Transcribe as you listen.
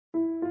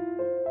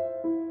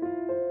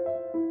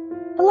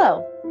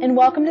Hello, and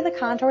welcome to the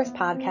Contours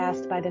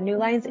podcast by the New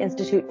Lines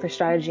Institute for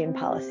Strategy and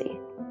Policy.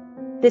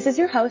 This is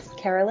your host,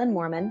 Carolyn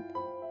Moorman,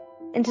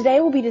 and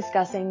today we'll be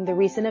discussing the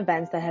recent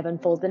events that have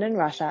unfolded in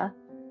Russia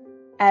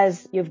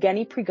as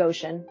Yevgeny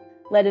Prigozhin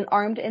led an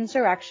armed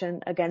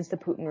insurrection against the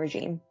Putin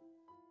regime.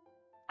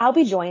 I'll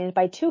be joined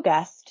by two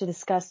guests to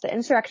discuss the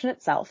insurrection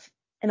itself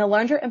and the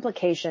larger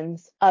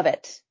implications of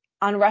it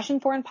on Russian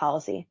foreign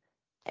policy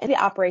and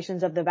the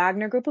operations of the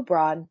Wagner Group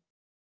abroad.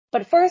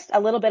 But first,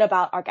 a little bit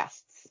about our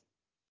guests.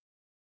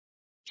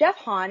 Jeff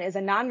Hawn is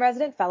a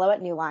non-resident fellow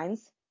at New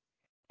Lines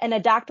and a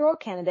doctoral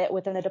candidate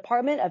within the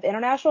Department of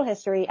International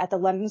History at the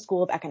London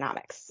School of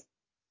Economics.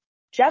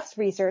 Jeff's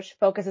research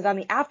focuses on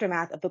the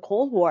aftermath of the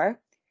Cold War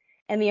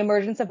and the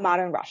emergence of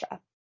modern Russia.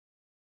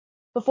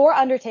 Before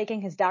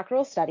undertaking his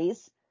doctoral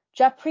studies,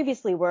 Jeff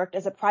previously worked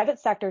as a private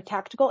sector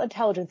tactical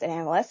intelligence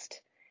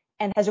analyst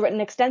and has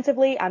written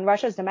extensively on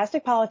Russia's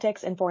domestic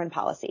politics and foreign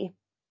policy.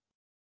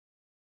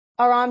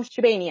 Aram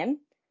Shabanian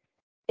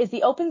is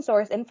the open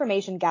source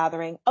information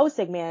gathering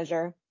OSIG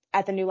manager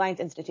at the New Lines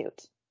Institute.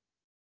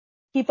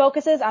 He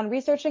focuses on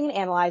researching and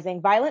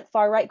analyzing violent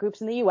far-right groups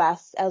in the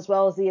U.S., as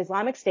well as the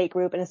Islamic State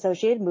group and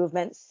associated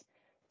movements,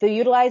 through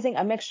utilizing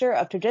a mixture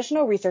of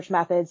traditional research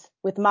methods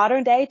with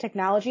modern-day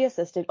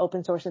technology-assisted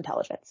open source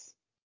intelligence.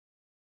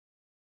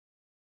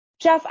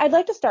 Jeff, I'd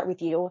like to start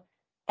with you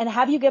and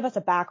have you give us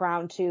a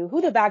background to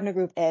who the Wagner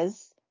Group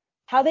is,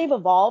 how they've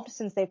evolved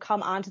since they've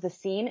come onto the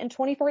scene in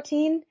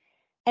 2014,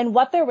 and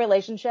what their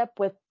relationship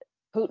with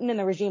Putin and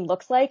the regime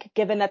looks like,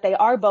 given that they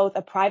are both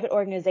a private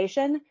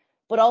organization,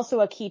 but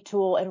also a key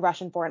tool in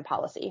Russian foreign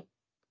policy.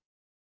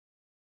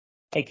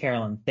 Hey,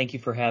 Carolyn, thank you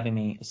for having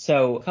me.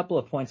 So a couple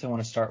of points I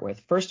want to start with.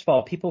 First of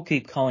all, people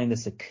keep calling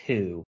this a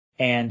coup,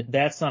 and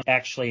that's not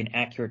actually an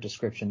accurate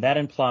description. That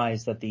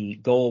implies that the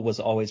goal was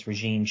always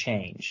regime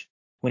change,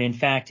 when in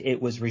fact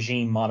it was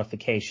regime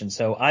modification.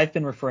 So I've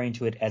been referring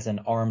to it as an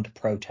armed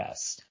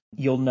protest.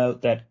 You'll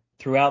note that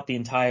throughout the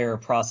entire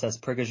process,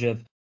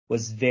 Prigozhin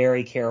was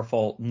very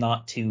careful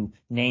not to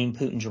name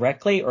Putin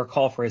directly or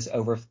call for his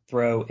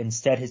overthrow.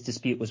 Instead, his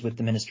dispute was with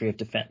the Ministry of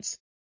Defense.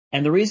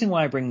 And the reason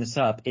why I bring this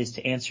up is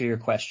to answer your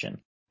question.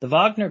 The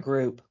Wagner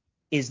Group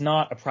is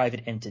not a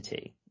private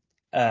entity.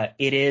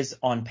 It is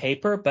on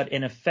paper, but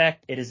in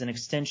effect, it is an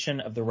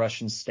extension of the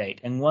Russian state,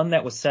 and one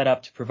that was set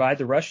up to provide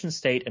the Russian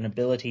state an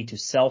ability to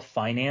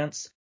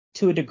self-finance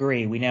to a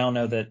degree. We now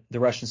know that the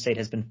Russian state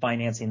has been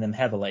financing them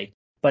heavily,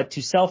 but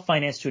to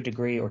self-finance to a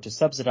degree or to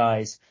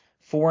subsidize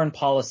foreign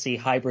policy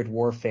hybrid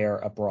warfare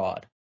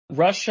abroad.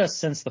 Russia,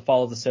 since the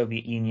fall of the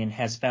Soviet Union,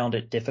 has found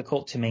it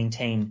difficult to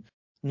maintain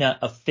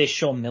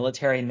official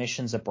military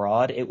missions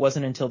abroad. It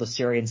wasn't until the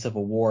Syrian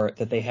civil war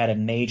that they had a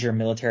major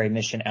military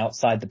mission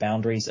outside the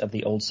boundaries of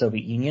the old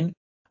Soviet Union,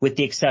 with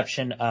the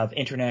exception of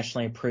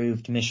internationally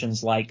approved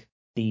missions like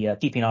the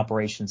keeping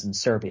operations in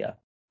Serbia.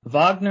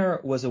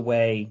 Wagner was a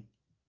way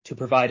to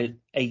provide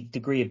a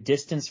degree of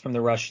distance from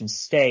the Russian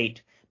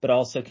state, but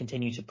also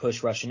continue to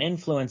push Russian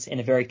influence in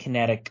a very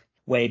kinetic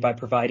way by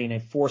providing a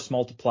force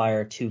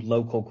multiplier to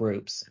local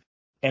groups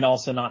and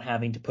also not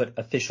having to put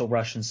official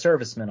Russian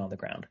servicemen on the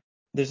ground.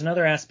 There's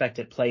another aspect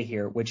at play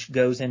here, which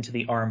goes into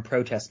the armed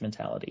protest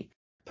mentality.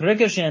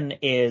 Prigozhin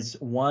is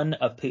one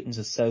of Putin's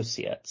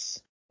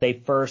associates. They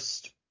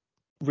first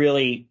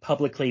really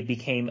publicly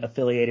became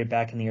affiliated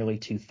back in the early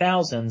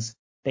 2000s.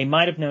 They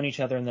might have known each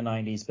other in the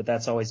 90s, but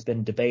that's always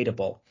been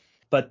debatable.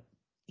 But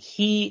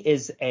he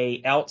is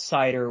an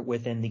outsider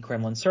within the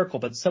Kremlin circle,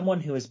 but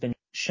someone who has been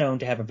shown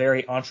to have a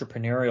very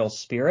entrepreneurial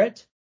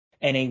spirit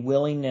and a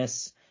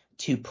willingness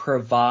to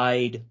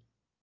provide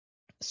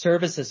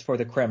services for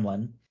the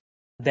Kremlin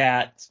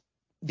that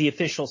the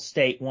official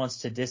state wants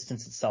to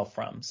distance itself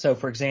from. So,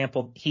 for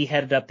example, he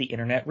headed up the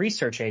Internet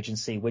Research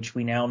Agency, which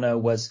we now know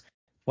was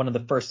one of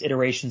the first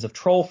iterations of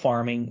troll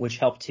farming, which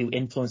helped to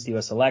influence the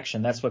U.S.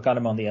 election. That's what got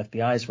him on the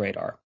FBI's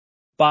radar.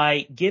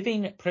 By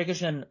giving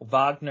Prigozhin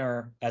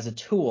Wagner as a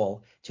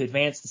tool to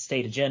advance the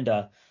state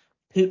agenda,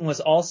 Putin was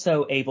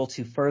also able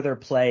to further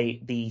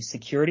play the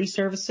security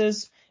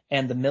services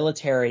and the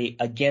military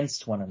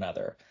against one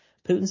another.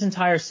 Putin's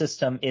entire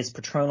system is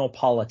patronal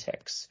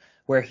politics,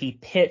 where he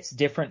pits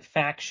different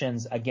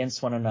factions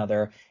against one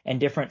another and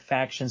different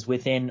factions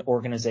within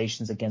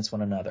organizations against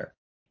one another.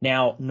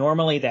 Now,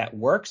 normally that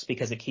works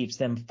because it keeps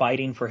them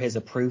fighting for his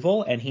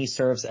approval, and he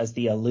serves as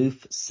the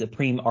aloof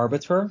supreme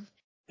arbiter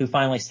who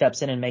finally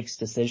steps in and makes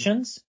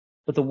decisions.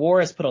 But the war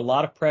has put a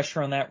lot of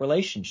pressure on that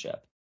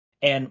relationship.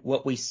 And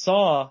what we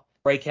saw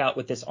break out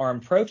with this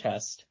armed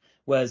protest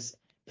was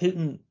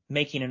Putin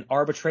making an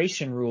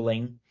arbitration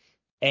ruling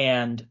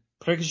and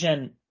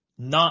Prigozhin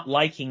not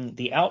liking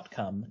the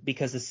outcome,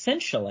 because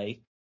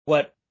essentially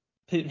what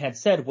Putin had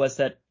said was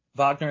that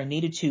Wagner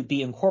needed to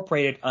be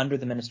incorporated under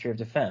the Ministry of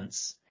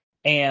Defense.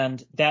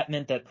 And that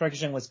meant that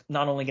Prigozhin was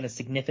not only going to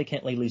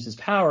significantly lose his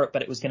power,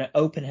 but it was going to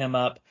open him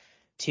up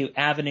to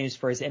avenues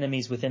for his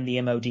enemies within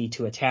the MOD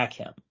to attack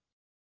him.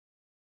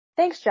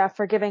 Thanks, Jeff,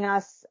 for giving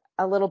us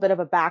a little bit of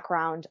a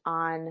background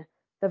on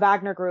the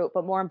Wagner Group,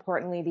 but more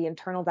importantly, the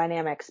internal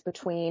dynamics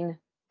between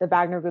the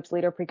Wagner Group's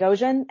leader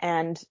Prigozhin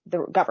and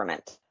the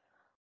government.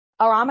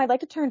 Aram, I'd like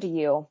to turn to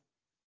you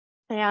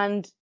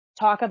and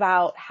talk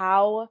about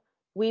how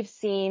we've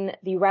seen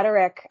the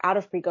rhetoric out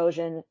of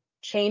Prigozhin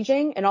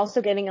changing and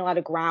also getting a lot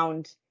of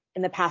ground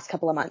in the past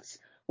couple of months.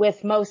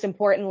 With most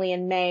importantly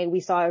in May, we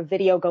saw a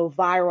video go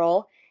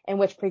viral in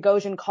which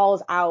Prigozhin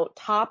calls out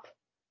top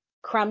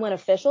Kremlin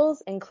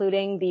officials,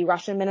 including the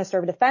Russian Minister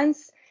of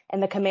Defense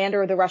and the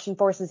commander of the Russian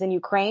forces in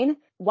Ukraine,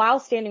 while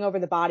standing over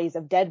the bodies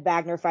of dead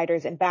Wagner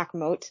fighters in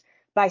Bakhmut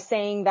by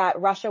saying that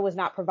Russia was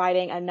not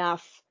providing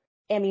enough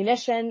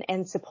ammunition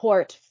and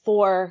support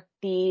for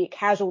the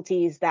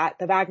casualties that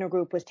the Wagner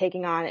Group was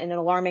taking on in an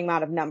alarming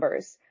amount of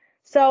numbers.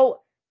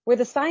 So were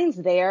the signs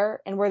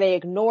there and were they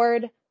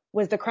ignored?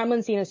 Was the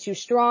Kremlin seen as too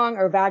strong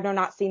or Wagner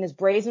not seen as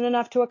brazen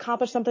enough to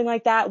accomplish something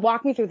like that?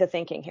 Walk me through the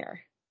thinking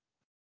here.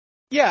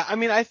 Yeah, I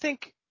mean, I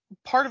think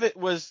part of it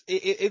was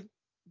it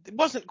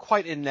wasn't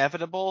quite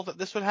inevitable that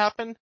this would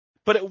happen,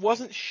 but it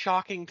wasn't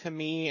shocking to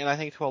me, and I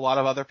think to a lot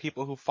of other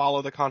people who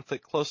follow the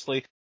conflict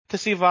closely, to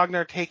see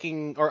Wagner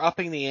taking or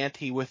upping the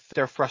ante with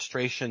their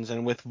frustrations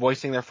and with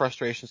voicing their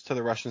frustrations to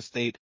the Russian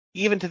state,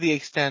 even to the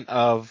extent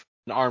of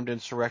an armed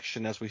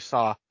insurrection, as we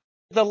saw.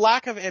 The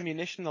lack of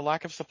ammunition, the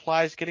lack of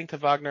supplies getting to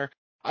Wagner,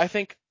 I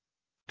think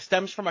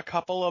stems from a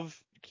couple of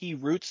key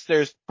roots.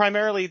 There's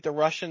primarily the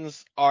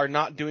Russians are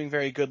not doing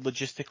very good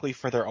logistically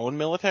for their own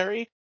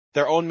military.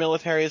 Their own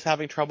military is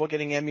having trouble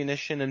getting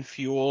ammunition and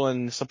fuel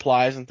and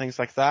supplies and things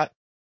like that.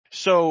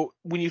 So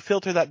when you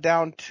filter that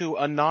down to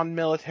a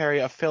non-military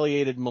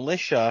affiliated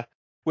militia,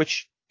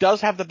 which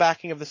does have the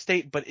backing of the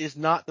state but is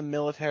not the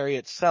military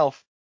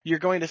itself, you're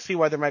going to see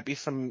why there might be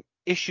some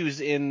issues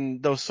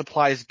in those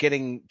supplies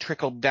getting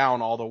trickled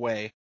down all the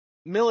way.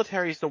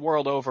 Militaries the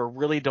world over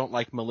really don't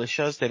like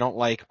militias. They don't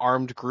like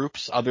armed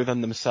groups other than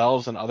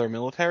themselves and other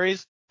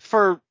militaries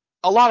for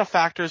a lot of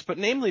factors, but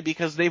namely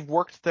because they've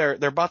worked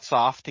their butts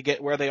off to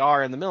get where they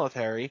are in the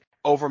military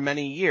over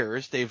many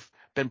years. They've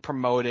been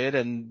promoted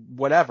and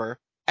whatever.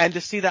 And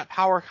to see that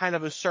power kind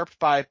of usurped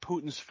by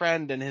Putin's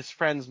friend and his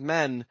friend's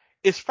men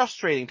is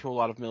frustrating to a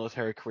lot of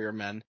military career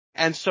men.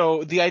 And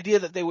so the idea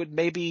that they would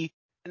maybe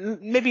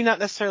not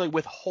necessarily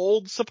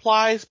withhold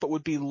supplies, but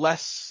would be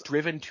less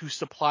driven to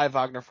supply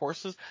Wagner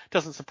forces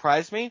doesn't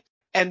surprise me.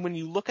 And when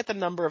you look at the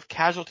number of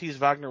casualties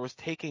Wagner was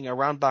taking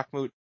around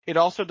Bakhmut, it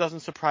also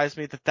doesn't surprise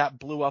me that that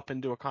blew up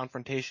into a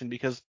confrontation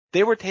because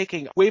they were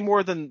taking way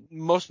more than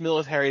most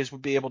militaries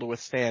would be able to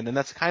withstand. And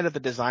that's kind of the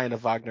design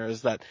of Wagner,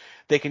 is that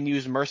they can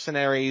use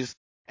mercenaries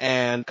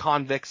and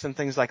convicts and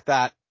things like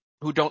that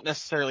who don't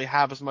necessarily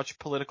have as much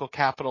political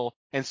capital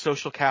and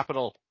social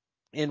capital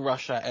in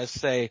Russia as,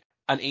 say,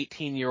 an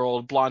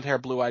 18-year-old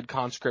blonde-haired, blue-eyed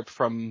conscript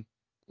from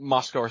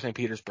Moscow or St.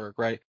 Petersburg,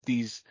 right?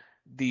 These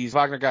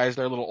Wagner guys,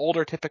 they're a little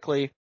older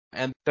typically,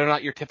 and they're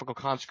not your typical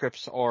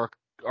conscripts or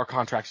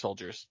contract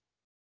soldiers.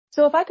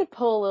 So if I could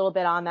pull a little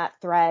bit on that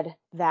thread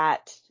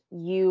that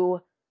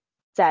you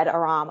said,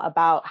 Aram,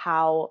 about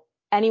how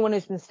anyone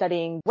who's been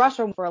studying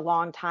Russia for a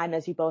long time,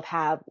 as you both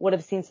have, would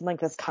have seen something like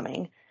this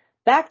coming.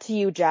 Back to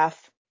you,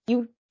 Jeff.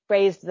 You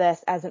phrased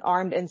this as an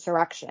armed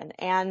insurrection.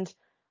 And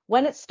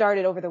when it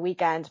started over the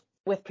weekend,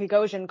 with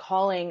Prigozhin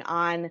calling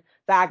on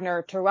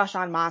Wagner to rush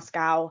on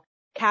Moscow,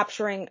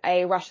 capturing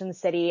a Russian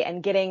city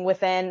and getting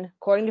within,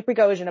 according to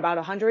Prigozhin, about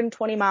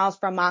 120 miles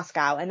from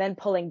Moscow and then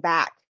pulling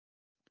back.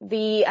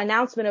 The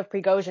announcement of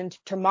Prigozhin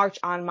to march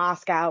on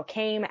Moscow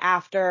came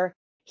after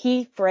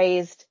he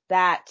phrased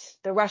that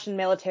the Russian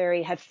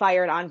military had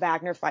fired on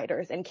Wagner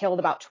fighters and killed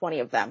about 20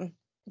 of them.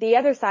 The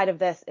other side of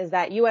this is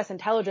that U.S.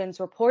 intelligence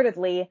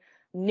reportedly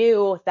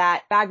knew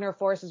that Wagner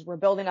forces were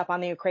building up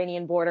on the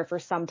Ukrainian border for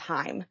some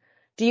time.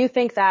 Do you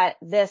think that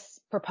this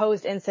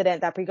proposed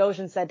incident that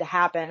Prigozhin said to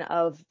happen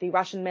of the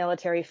Russian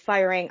military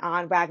firing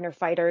on Wagner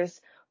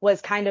fighters was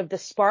kind of the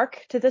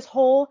spark to this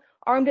whole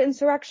armed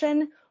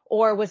insurrection?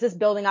 Or was this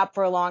building up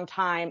for a long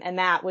time and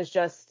that was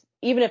just,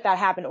 even if that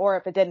happened or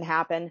if it didn't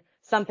happen,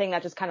 something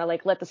that just kind of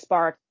like lit the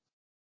spark?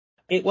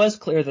 It was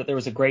clear that there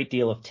was a great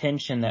deal of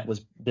tension that was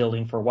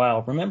building for a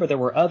while. Remember, there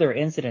were other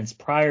incidents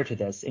prior to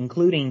this,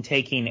 including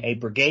taking a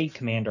brigade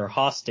commander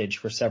hostage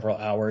for several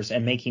hours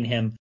and making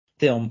him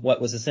film what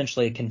was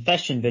essentially a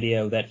confession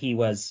video that he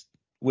was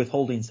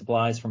withholding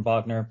supplies from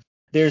Wagner.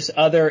 There's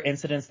other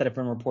incidents that have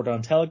been reported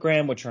on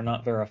Telegram, which are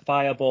not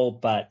verifiable,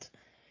 but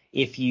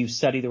if you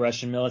study the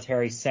Russian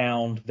military,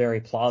 sound very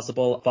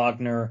plausible.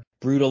 Wagner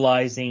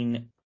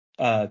brutalizing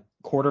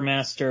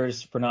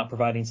quartermasters for not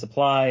providing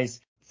supplies,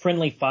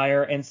 friendly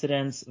fire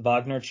incidents,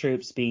 Wagner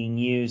troops being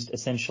used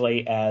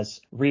essentially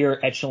as rear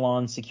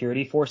echelon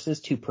security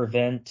forces to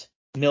prevent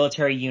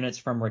military units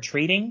from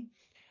retreating.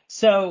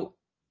 So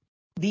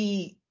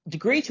the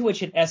degree to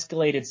which it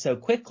escalated so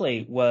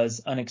quickly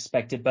was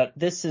unexpected, but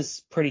this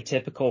is pretty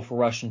typical for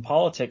Russian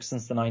politics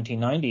since the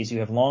 1990s. You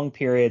have long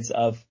periods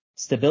of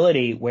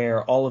stability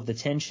where all of the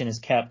tension is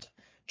kept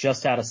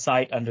just out of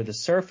sight under the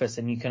surface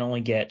and you can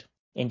only get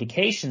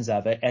indications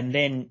of it. And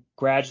then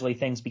gradually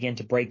things begin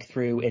to break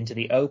through into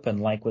the open,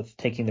 like with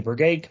taking the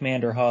brigade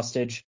commander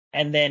hostage.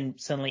 And then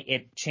suddenly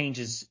it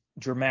changes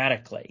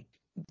dramatically.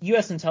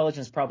 U.S.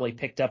 intelligence probably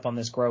picked up on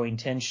this growing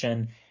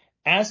tension.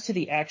 As to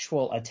the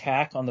actual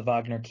attack on the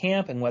Wagner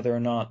camp and whether or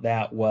not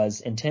that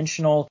was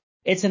intentional,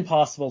 it's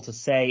impossible to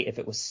say if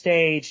it was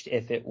staged,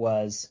 if it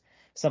was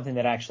something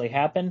that actually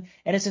happened.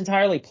 And it's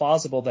entirely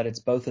plausible that it's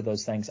both of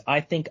those things.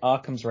 I think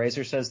Occam's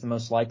razor says the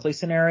most likely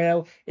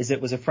scenario is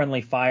it was a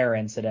friendly fire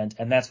incident,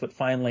 and that's what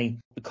finally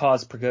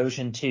caused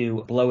Prigozhin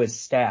to blow his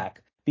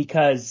stack.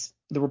 Because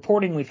the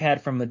reporting we've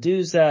had from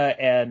Meduza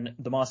and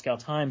the Moscow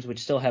Times,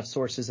 which still have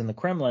sources in the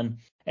Kremlin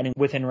and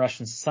within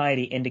Russian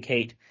society,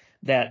 indicate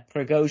that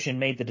Prigozhin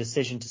made the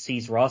decision to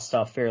seize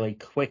Rostov fairly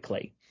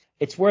quickly.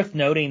 It's worth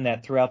noting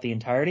that throughout the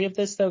entirety of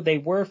this, though, they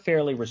were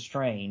fairly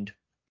restrained.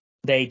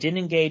 They didn't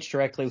engage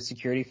directly with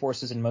security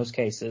forces in most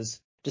cases.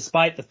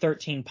 Despite the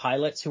 13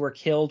 pilots who were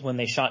killed when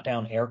they shot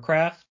down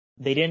aircraft,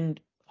 they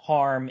didn't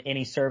harm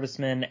any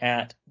servicemen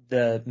at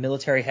the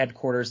military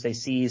headquarters they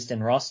seized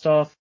in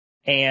Rostov,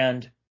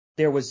 and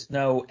there was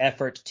no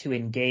effort to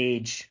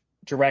engage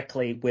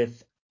directly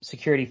with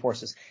security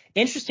forces.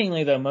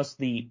 Interestingly, though, most of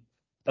the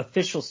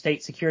official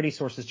state security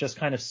sources just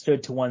kind of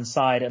stood to one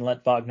side and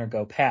let Wagner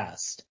go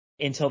past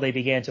until they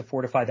began to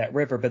fortify that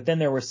river. But then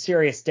there were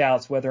serious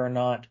doubts whether or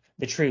not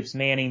the troops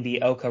manning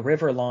the Oka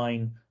River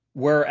line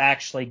were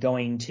actually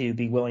going to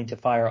be willing to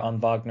fire on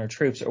Wagner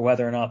troops, or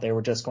whether or not they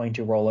were just going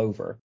to roll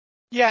over.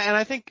 Yeah, and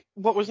I think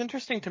what was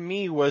interesting to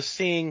me was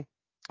seeing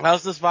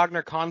as this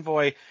Wagner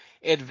convoy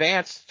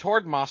advanced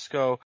toward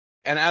Moscow,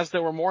 and as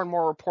there were more and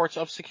more reports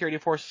of security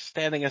forces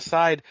standing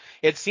aside,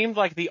 it seemed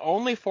like the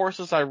only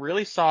forces I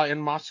really saw in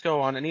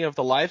Moscow on any of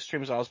the live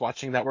streams I was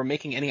watching that were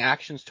making any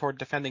actions toward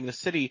defending the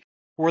city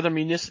were the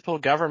municipal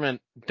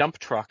government dump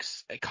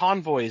trucks,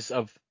 convoys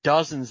of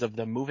dozens of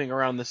them moving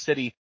around the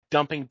city,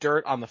 dumping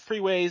dirt on the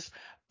freeways,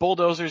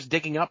 bulldozers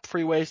digging up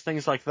freeways,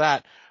 things like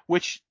that,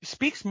 which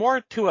speaks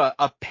more to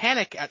a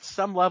panic at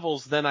some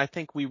levels than I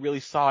think we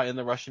really saw in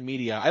the Russian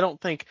media. I don't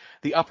think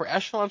the upper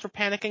echelons were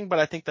panicking, but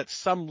I think that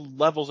some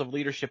levels of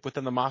leadership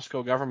within the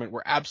Moscow government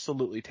were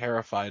absolutely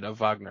terrified of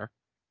Wagner.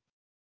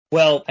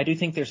 Well, I do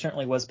think there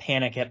certainly was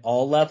panic at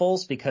all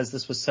levels because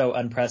this was so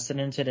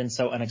unprecedented and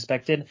so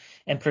unexpected.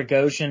 And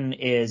Prigozhin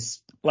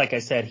is, like I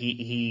said,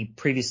 he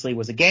previously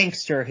was a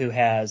gangster who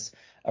has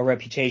a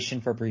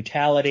reputation for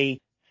brutality.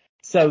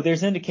 So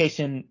there's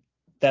indication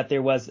that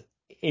there was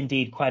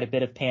indeed quite a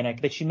bit of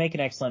panic, but you make an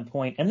excellent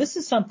point. And this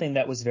is something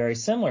that was very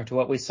similar to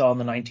what we saw in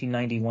the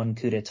 1991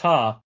 coup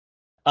d'etat.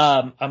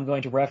 I'm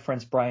going to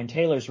reference Brian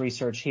Taylor's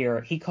research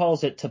here. He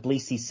calls it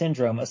Tbilisi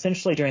syndrome.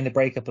 Essentially, during the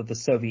breakup of the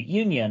Soviet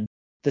Union,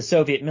 the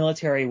Soviet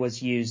military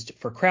was used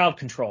for crowd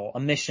control, a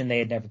mission they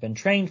had never been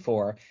trained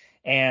for,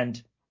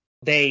 and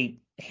they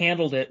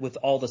handled it with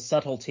all the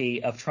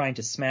subtlety of trying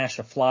to smash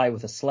a fly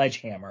with a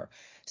sledgehammer.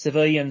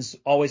 Civilians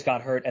always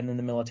got hurt, and then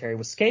the military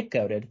was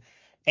scapegoated.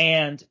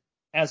 And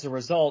as a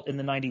result, in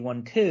the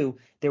 91 coup,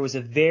 there was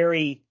a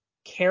very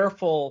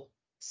careful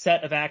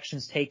set of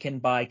actions taken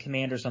by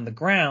commanders on the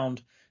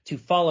ground to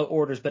follow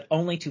orders, but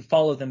only to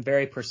follow them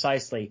very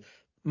precisely.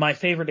 My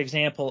favorite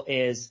example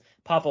is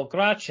Pavel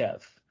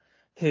Grachev,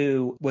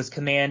 who was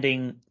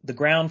commanding the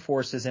ground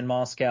forces in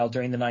Moscow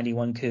during the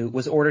 91 coup,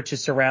 was ordered to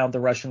surround the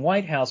Russian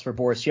White House where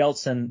Boris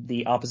Yeltsin,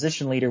 the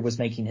opposition leader, was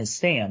making his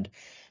stand.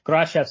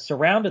 Grachev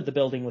surrounded the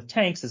building with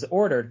tanks as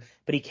ordered,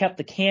 but he kept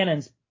the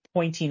cannons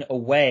pointing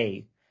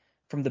away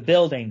from the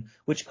building,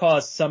 which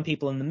caused some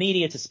people in the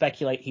media to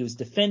speculate he was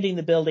defending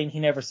the building. He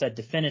never said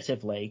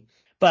definitively.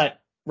 But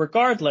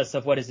regardless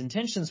of what his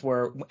intentions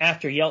were,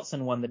 after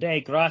Yeltsin won the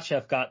day,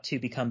 Grachev got to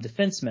become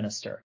defense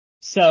minister.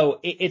 So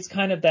it's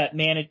kind of that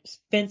managed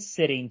fence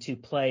sitting to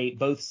play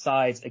both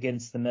sides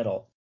against the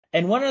middle.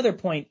 And one other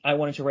point I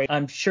wanted to raise,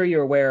 I'm sure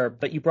you're aware,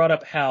 but you brought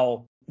up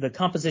how the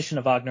composition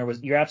of Wagner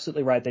was, you're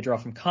absolutely right, they draw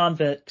from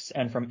convicts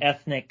and from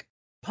ethnic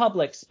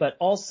publics, but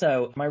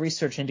also my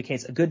research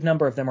indicates a good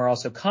number of them are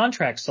also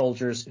contract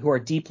soldiers who are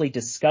deeply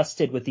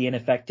disgusted with the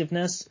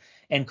ineffectiveness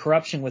and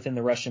corruption within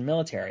the Russian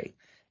military.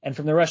 And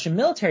from the Russian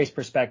military's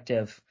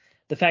perspective,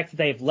 the fact that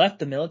they've left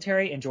the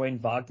military and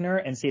joined Wagner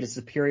and see it as a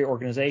superior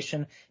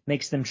organization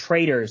makes them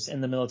traitors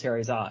in the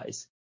military's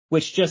eyes,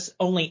 which just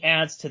only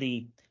adds to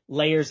the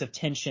layers of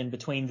tension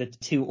between the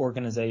two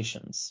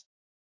organizations.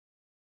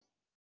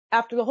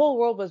 After the whole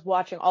world was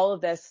watching all of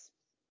this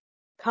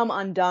come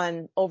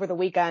undone over the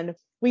weekend,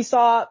 we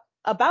saw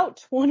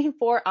about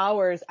 24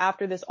 hours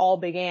after this all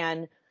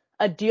began,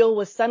 a deal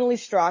was suddenly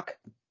struck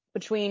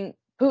between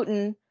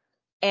Putin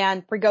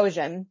and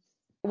Prigozhin,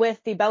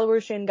 with the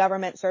Belarusian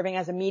government serving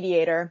as a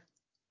mediator,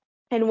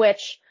 in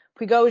which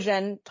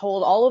Prigozhin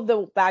told all of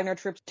the Wagner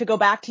troops to go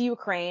back to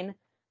Ukraine,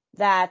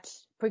 that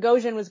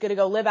Prigozhin was going to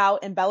go live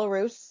out in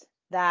Belarus,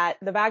 that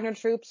the Wagner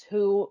troops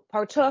who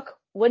partook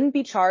wouldn't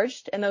be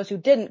charged, and those who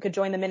didn't could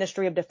join the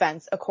Ministry of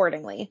Defense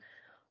accordingly.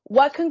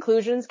 What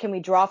conclusions can we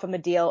draw from the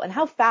deal and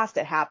how fast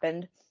it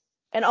happened?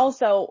 And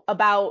also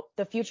about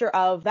the future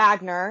of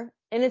Wagner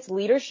and its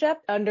leadership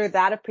under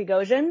that of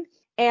Prigozhin.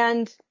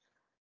 And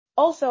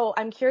also,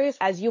 I'm curious,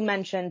 as you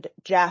mentioned,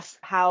 Jeff,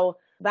 how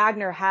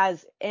Wagner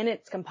has in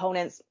its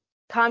components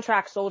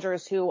contract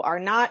soldiers who are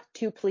not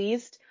too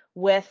pleased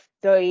with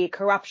the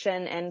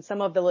corruption and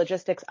some of the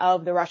logistics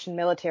of the Russian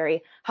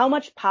military, how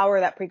much power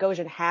that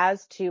Prigozhin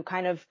has to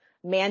kind of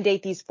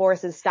mandate these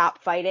forces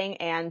stop fighting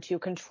and to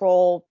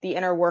control the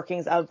inner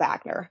workings of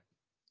Wagner.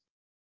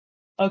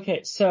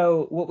 Okay,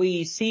 so what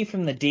we see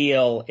from the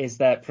deal is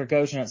that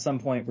Prigozhin at some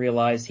point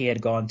realized he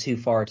had gone too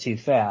far too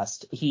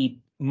fast. He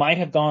might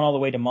have gone all the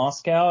way to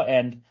Moscow,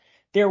 and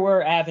there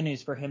were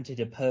avenues for him to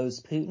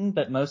depose Putin,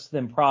 but most of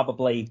them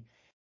probably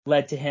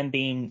led to him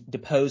being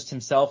deposed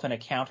himself in a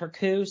counter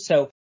coup.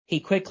 So he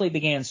quickly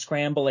began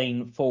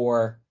scrambling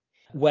for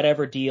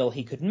whatever deal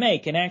he could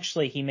make, and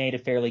actually he made a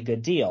fairly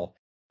good deal.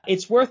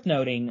 It's worth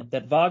noting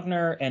that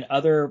Wagner and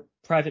other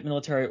private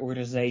military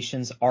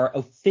organizations are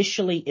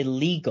officially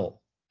illegal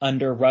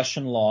under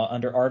Russian law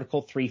under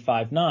Article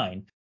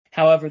 359.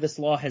 However, this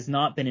law has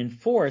not been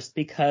enforced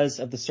because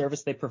of the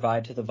service they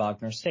provide to the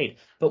Wagner state.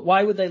 But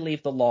why would they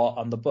leave the law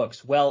on the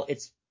books? Well,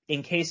 it's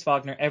in case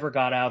Wagner ever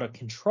got out of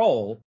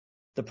control,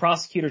 the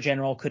prosecutor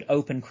general could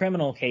open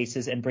criminal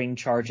cases and bring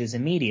charges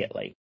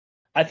immediately.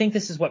 I think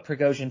this is what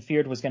Prigozhin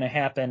feared was going to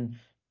happen,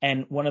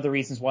 and one of the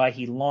reasons why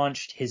he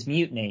launched his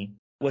mutiny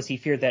was he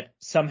feared that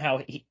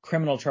somehow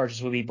criminal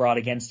charges would be brought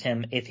against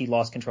him if he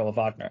lost control of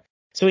Wagner.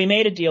 So he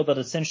made a deal that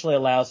essentially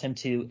allows him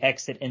to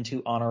exit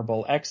into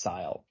honorable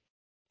exile.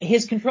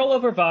 His control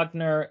over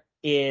Wagner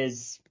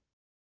is,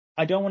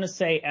 I don't want to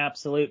say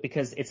absolute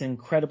because it's an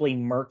incredibly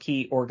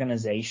murky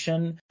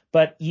organization,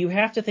 but you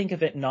have to think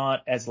of it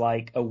not as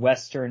like a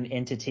Western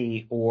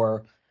entity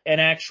or an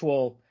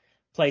actual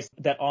place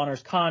that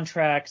honors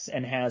contracts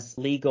and has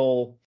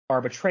legal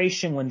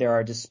arbitration when there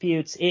are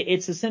disputes.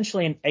 It's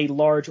essentially a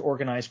large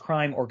organized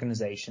crime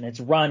organization. It's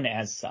run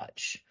as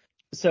such.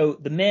 So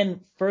the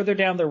men further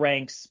down the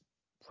ranks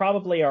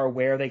probably are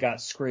aware they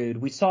got screwed.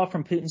 We saw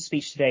from Putin's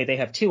speech today, they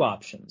have two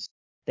options.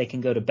 They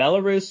can go to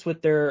Belarus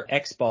with their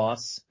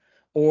ex-boss,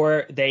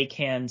 or they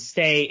can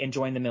stay and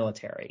join the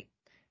military.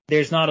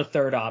 There's not a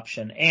third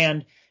option.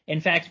 And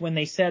in fact, when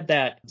they said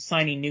that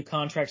signing new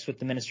contracts with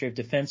the Ministry of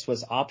Defense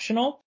was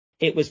optional,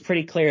 it was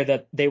pretty clear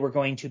that they were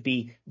going to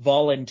be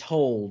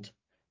voluntold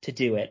to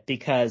do it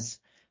because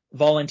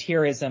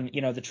volunteerism,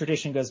 the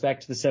tradition goes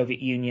back to the Soviet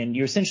Union.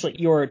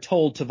 You're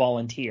told to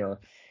volunteer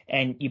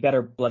and you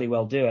better bloody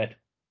well do it.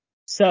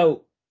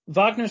 So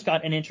Wagner's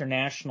got an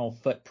international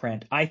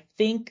footprint. I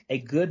think a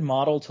good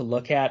model to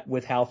look at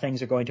with how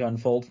things are going to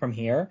unfold from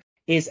here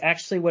is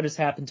actually what has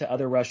happened to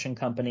other Russian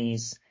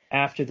companies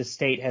after the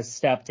state has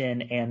stepped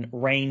in and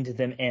reined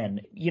them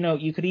in.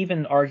 You could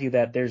even argue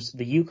that there's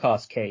the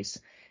Yukos case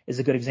is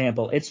a good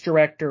example. Its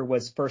director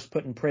was first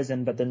put in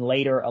prison, but then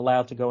later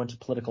allowed to go into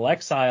political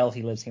exile.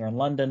 He lives here in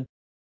London.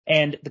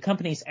 And the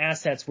company's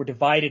assets were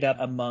divided up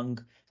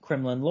among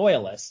Kremlin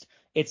loyalists.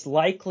 It's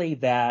likely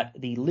that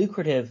the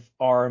lucrative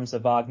arms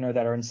of Wagner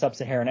that are in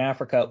sub-Saharan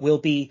Africa will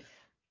be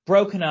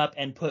broken up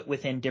and put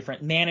within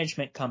different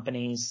management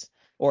companies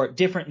or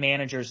different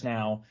managers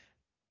now,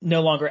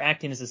 no longer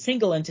acting as a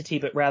single entity,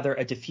 but rather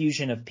a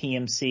diffusion of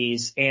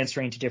PMCs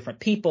answering to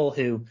different people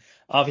who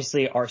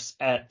obviously are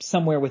at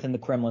somewhere within the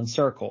Kremlin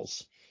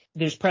circles.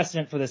 There's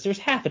precedent for this. There's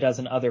half a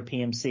dozen other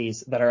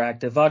PMCs that are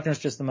active. Wagner's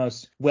just the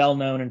most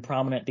well-known and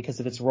prominent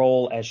because of its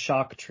role as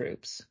shock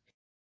troops.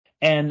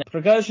 And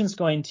Prigozhin's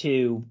going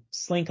to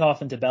slink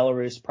off into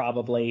Belarus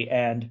probably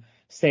and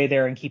stay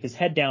there and keep his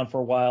head down for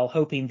a while,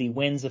 hoping the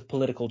winds of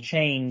political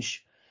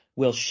change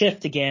will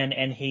shift again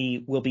and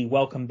he will be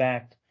welcomed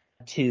back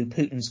to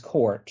Putin's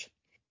court,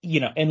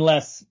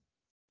 unless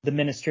the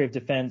Ministry of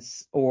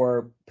Defense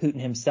or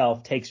Putin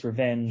himself takes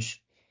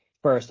revenge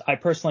first. I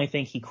personally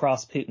think he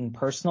crossed Putin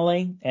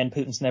personally, and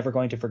Putin's never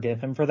going to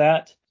forgive him for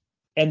that.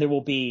 And there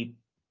will be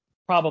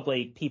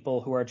probably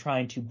people who are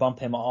trying to bump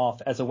him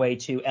off as a way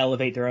to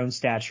elevate their own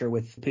stature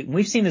with Putin.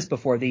 We've seen this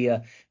before.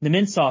 The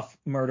Nemtsov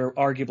murder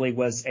arguably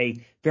was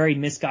a very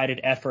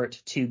misguided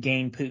effort to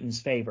gain Putin's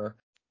favor.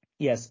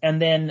 Yes,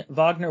 and then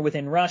Wagner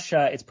within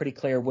Russia, it's pretty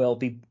clear, will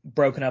be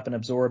broken up and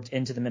absorbed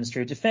into the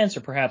Ministry of Defense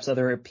or perhaps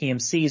other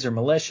PMCs or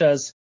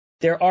militias.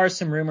 There are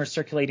some rumors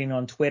circulating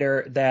on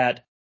Twitter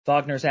that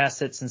Wagner's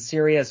assets in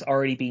Syria is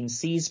already being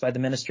seized by the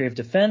Ministry of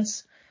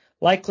Defense.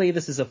 Likely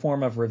this is a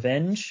form of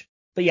revenge.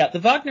 But yeah, the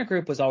Wagner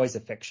Group was always a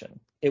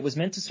fiction. It was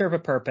meant to serve a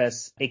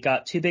purpose. It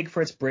got too big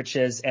for its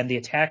britches, and the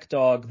attack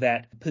dog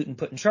that Putin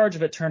put in charge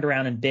of it turned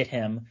around and bit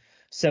him.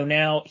 So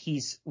now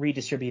he's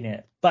redistributing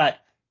it. But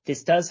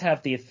this does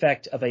have the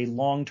effect of a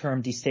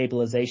long-term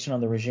destabilization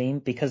on the regime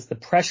because the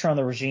pressure on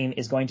the regime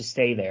is going to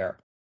stay there.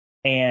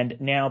 And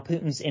now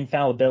Putin's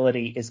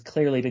infallibility is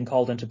clearly been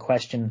called into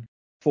question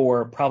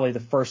for probably the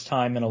first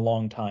time in a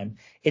long time.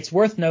 It's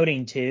worth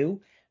noting,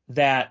 too,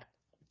 that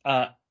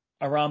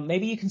Aram,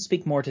 maybe you can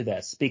speak more to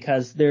this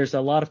because there's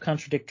a lot of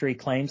contradictory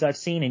claims I've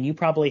seen, and you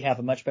probably have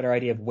a much better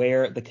idea of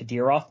where the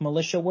Kadyrov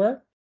militia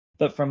were.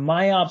 But from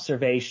my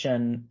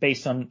observation,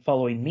 based on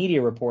following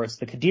media reports,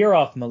 the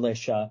Kadyrov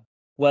militia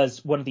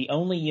was one of the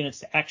only units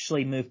to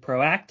actually move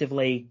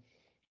proactively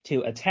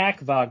to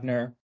attack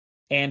Wagner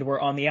and were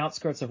on the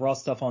outskirts of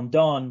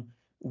Rostov-on-Don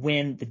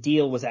when the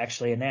deal was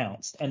actually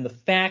announced. And the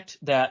fact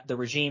that the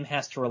regime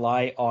has to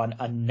rely on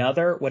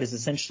another, what is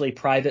essentially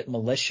private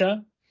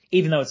militia,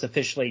 even though it's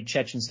officially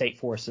Chechen state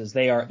forces,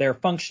 they're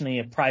functioning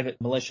a private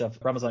militia of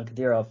Ramzan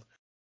Kadyrov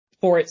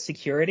for its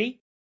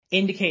security,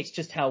 indicates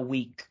just how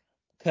weak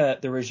the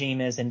regime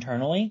is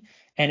internally.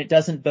 And it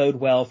doesn't bode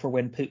well for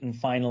when Putin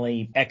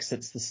finally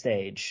exits the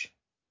stage.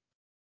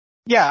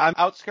 Yeah, I'm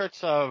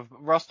outskirts of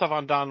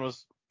Rostov-on-Don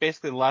was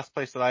basically the last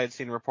place that I had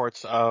seen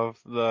reports of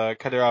the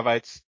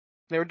Kadyrovites.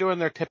 They were doing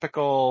their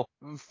typical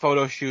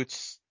photo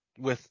shoots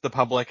with the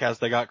public as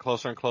they got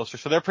closer and closer,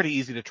 so they're pretty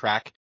easy to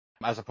track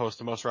as opposed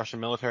to most Russian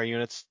military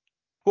units.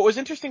 What was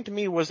interesting to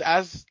me was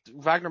as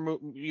Wagner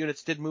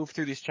units did move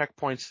through these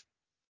checkpoints,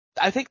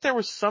 I think there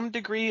was some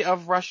degree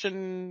of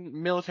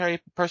Russian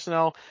military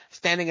personnel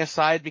standing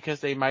aside because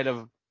they might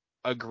have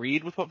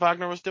agreed with what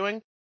Wagner was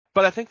doing.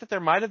 But I think that there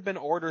might have been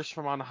orders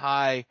from on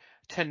high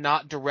to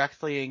not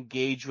directly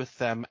engage with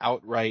them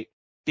outright.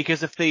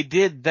 Because if they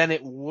did, then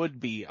it would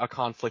be a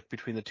conflict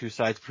between the two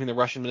sides, between the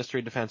Russian Ministry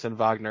of Defense and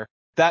Wagner.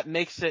 That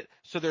makes it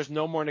so there's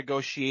no more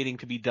negotiating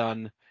to be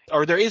done.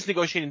 Or there is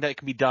negotiating that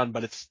can be done,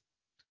 but it's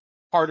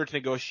harder to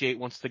negotiate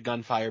once the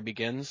gunfire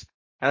begins.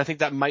 And I think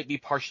that might be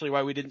partially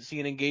why we didn't see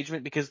an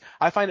engagement, because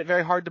I find it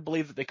very hard to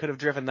believe that they could have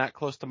driven that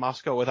close to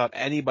Moscow without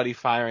anybody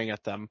firing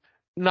at them.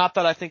 Not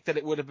that I think that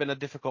it would have been a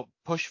difficult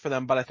push for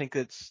them, but I think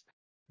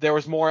there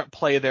was more at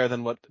play there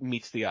than what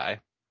meets the eye.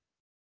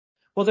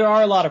 Well, there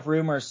are a lot of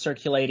rumors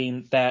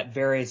circulating that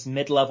various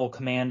mid-level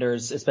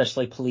commanders,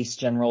 especially police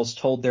generals,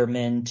 told their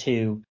men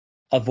to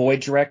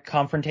avoid direct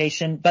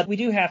confrontation. But we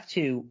do have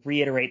to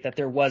reiterate that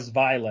there was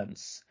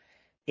violence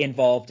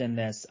involved in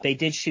this. They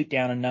did shoot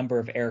down a number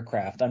of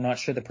aircraft. I'm not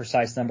sure the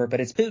precise number, but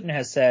as Putin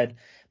has said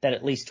that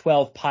at least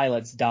 12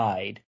 pilots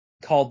died,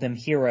 called them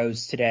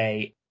heroes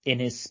today in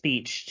his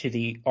speech to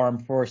the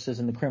armed forces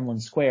in the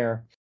Kremlin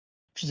Square,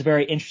 which is a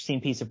very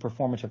interesting piece of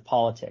performative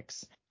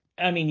politics.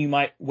 I mean, you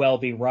might well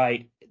be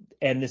right,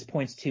 and this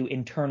points to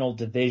internal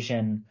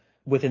division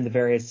within the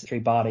various ministry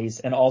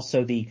bodies and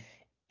also the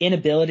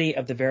inability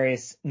of the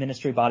various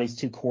ministry bodies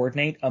to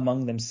coordinate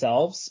among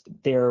themselves.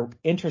 Their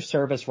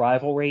inter-service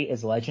rivalry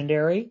is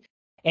legendary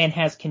and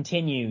has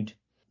continued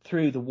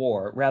through the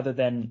war rather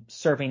than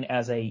serving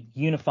as a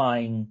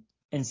unifying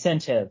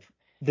incentive.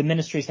 The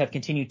ministries have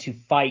continued to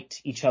fight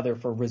each other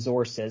for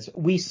resources.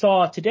 We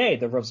saw today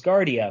the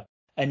Rosguardia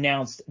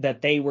announced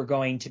that they were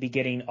going to be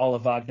getting all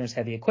of Wagner's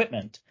heavy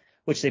equipment,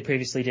 which they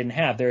previously didn't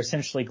have. They're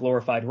essentially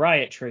glorified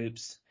riot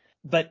troops,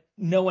 but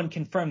no one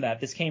confirmed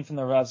that. This came from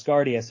the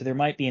Rosguardia, so there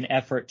might be an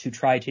effort to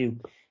try to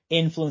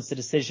influence the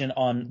decision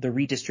on the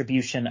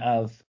redistribution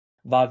of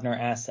Wagner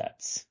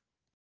assets.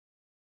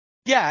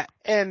 Yeah,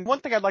 and one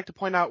thing I'd like to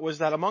point out was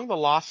that among the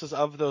losses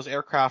of those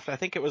aircraft, I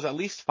think it was at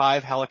least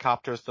 5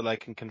 helicopters that I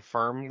can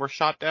confirm were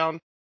shot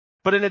down.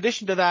 But in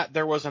addition to that,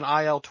 there was an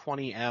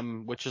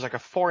IL-20M, which is like a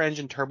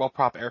 4-engine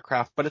turboprop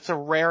aircraft, but it's a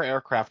rare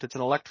aircraft. It's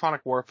an electronic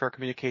warfare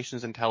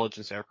communications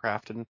intelligence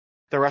aircraft, and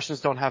the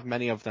Russians don't have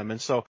many of them. And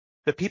so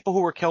the people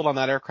who were killed on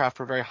that aircraft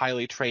were very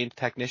highly trained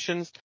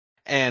technicians,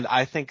 and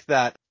I think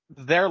that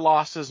their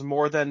losses,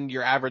 more than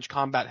your average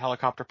combat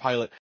helicopter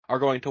pilot, are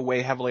going to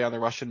weigh heavily on the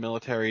Russian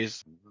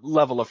military's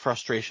level of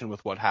frustration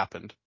with what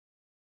happened.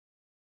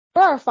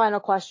 For our final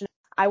question,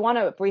 I want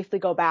to briefly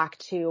go back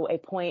to a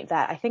point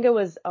that I think it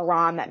was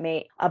Aram that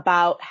made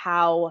about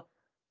how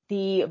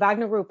the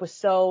Wagner Group was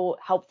so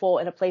helpful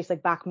in a place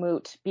like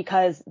Bakhmut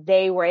because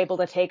they were able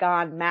to take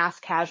on mass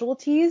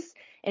casualties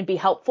and be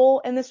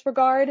helpful in this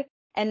regard.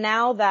 And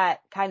now that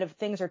kind of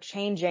things are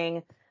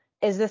changing,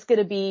 is this going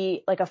to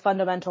be like a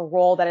fundamental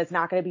role that is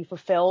not going to be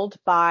fulfilled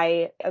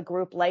by a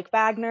group like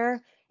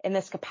Wagner in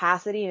this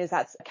capacity? And is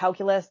that a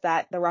calculus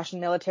that the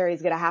Russian military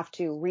is going to have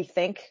to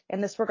rethink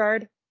in this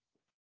regard?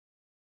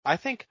 I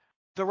think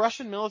the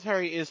Russian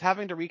military is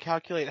having to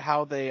recalculate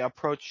how they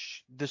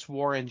approach this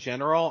war in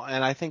general,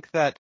 and I think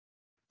that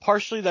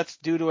partially that's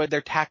due to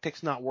their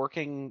tactics not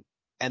working,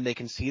 and they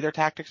can see their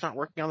tactics not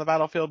working on the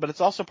battlefield, but it's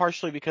also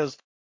partially because,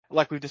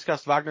 like we've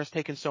discussed, Wagner's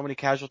taken so many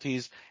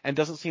casualties and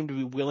doesn't seem to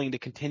be willing to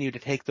continue to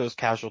take those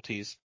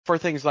casualties for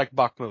things like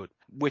Bakhmut,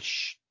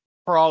 which,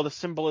 for all the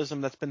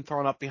symbolism that's been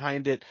thrown up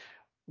behind it,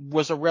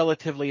 was a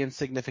relatively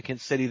insignificant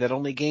city that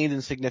only gained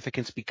in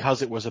significance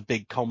because it was a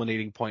big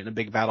culminating point and a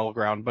big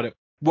battleground, but it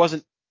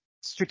wasn't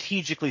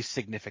strategically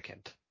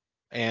significant.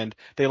 And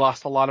they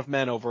lost a lot of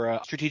men over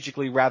a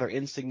strategically rather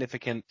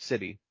insignificant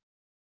city.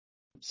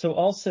 So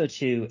also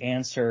to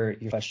answer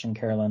your question,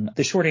 Carolyn,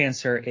 the short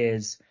answer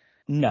is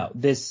no.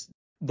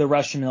 The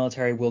Russian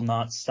military will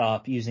not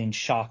stop using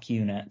shock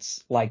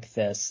units like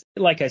this.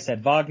 Like I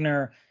said,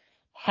 Wagner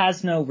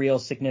has no real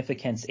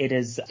significance. It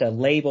is a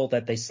label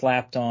that they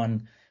slapped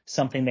on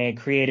something they had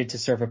created to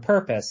serve a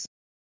purpose.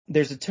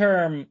 There's a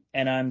term,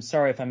 and I'm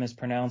sorry if I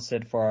mispronounce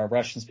it for our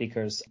Russian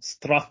speakers,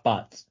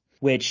 strafbat,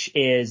 which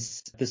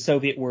is the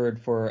Soviet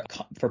word for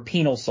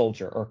penal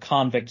soldier or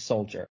convict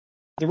soldier.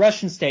 The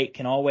Russian state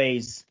can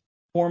always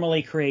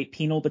formally create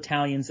penal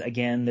battalions.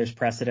 Again, there's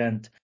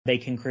precedent. They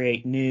can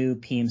create new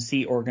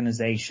PMC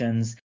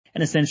organizations,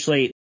 and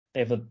essentially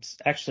They have a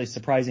actually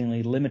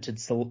surprisingly limited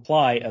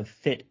supply of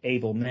fit,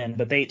 able men,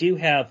 but they do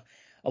have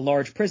a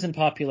large prison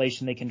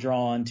population they can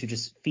draw on to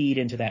just feed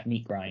into that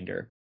meat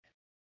grinder.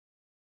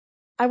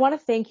 I want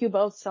to thank you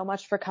both so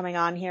much for coming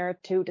on here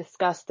to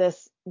discuss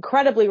this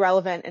incredibly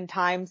relevant and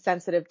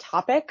time-sensitive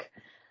topic.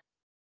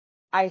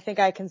 I think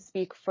I can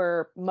speak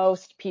for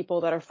most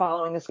people that are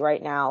following this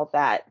right now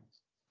that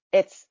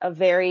it's a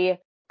very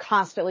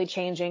constantly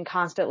changing,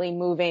 constantly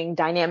moving,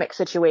 dynamic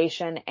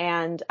situation.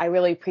 And I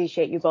really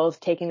appreciate you both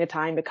taking the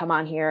time to come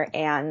on here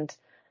and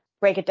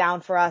break it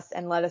down for us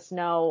and let us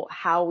know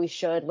how we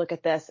should look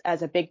at this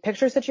as a big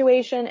picture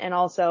situation and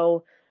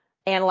also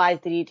analyze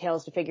the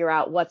details to figure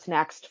out what's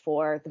next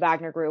for the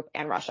Wagner Group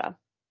and Russia.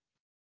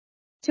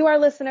 To our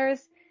listeners,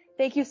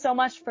 thank you so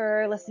much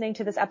for listening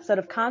to this episode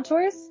of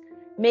Contours.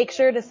 Make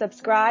sure to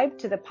subscribe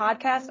to the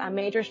podcast on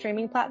major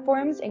streaming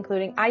platforms,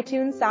 including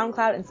iTunes,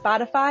 SoundCloud, and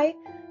Spotify,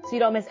 so you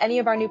don't miss any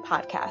of our new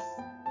podcasts.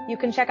 You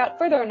can check out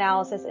further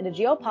analysis into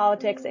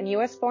geopolitics and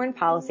U.S. foreign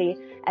policy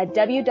at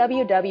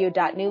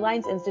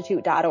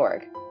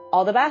www.newlinesinstitute.org.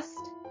 All the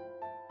best.